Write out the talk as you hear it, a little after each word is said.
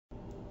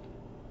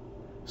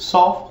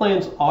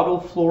SoftPlan's Auto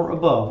Floor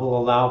Above will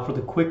allow for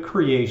the quick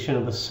creation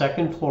of a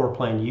second floor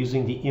plan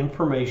using the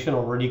information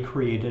already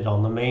created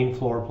on the main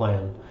floor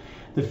plan.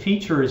 The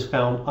feature is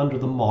found under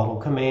the Model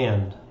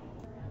command.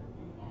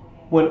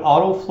 When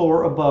Auto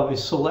Floor Above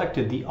is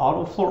selected, the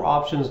Auto Floor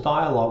Options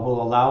dialog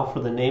will allow for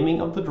the naming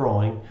of the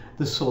drawing,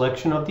 the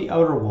selection of the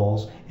outer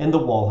walls, and the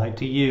wall height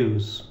to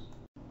use.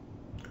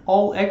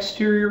 All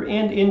exterior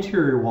and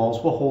interior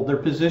walls will hold their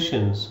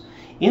positions.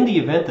 In the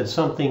event that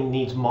something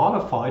needs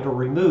modified or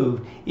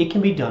removed, it can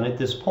be done at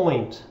this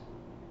point.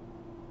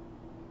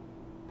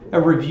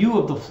 A review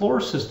of the floor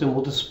system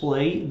will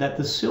display that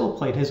the sill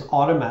plate has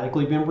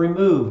automatically been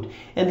removed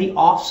and the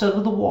offset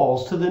of the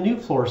walls to the new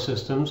floor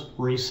systems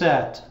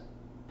reset.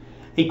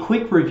 A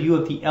quick review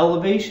of the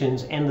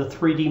elevations and the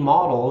 3D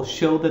model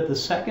show that the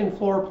second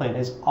floor plan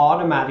has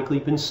automatically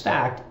been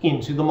stacked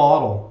into the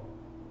model.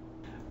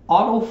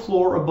 Auto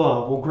Floor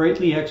Above will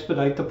greatly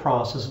expedite the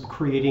process of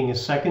creating a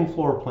second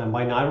floor plan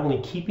by not only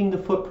keeping the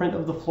footprint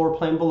of the floor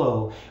plan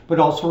below, but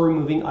also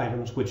removing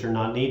items which are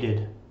not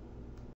needed.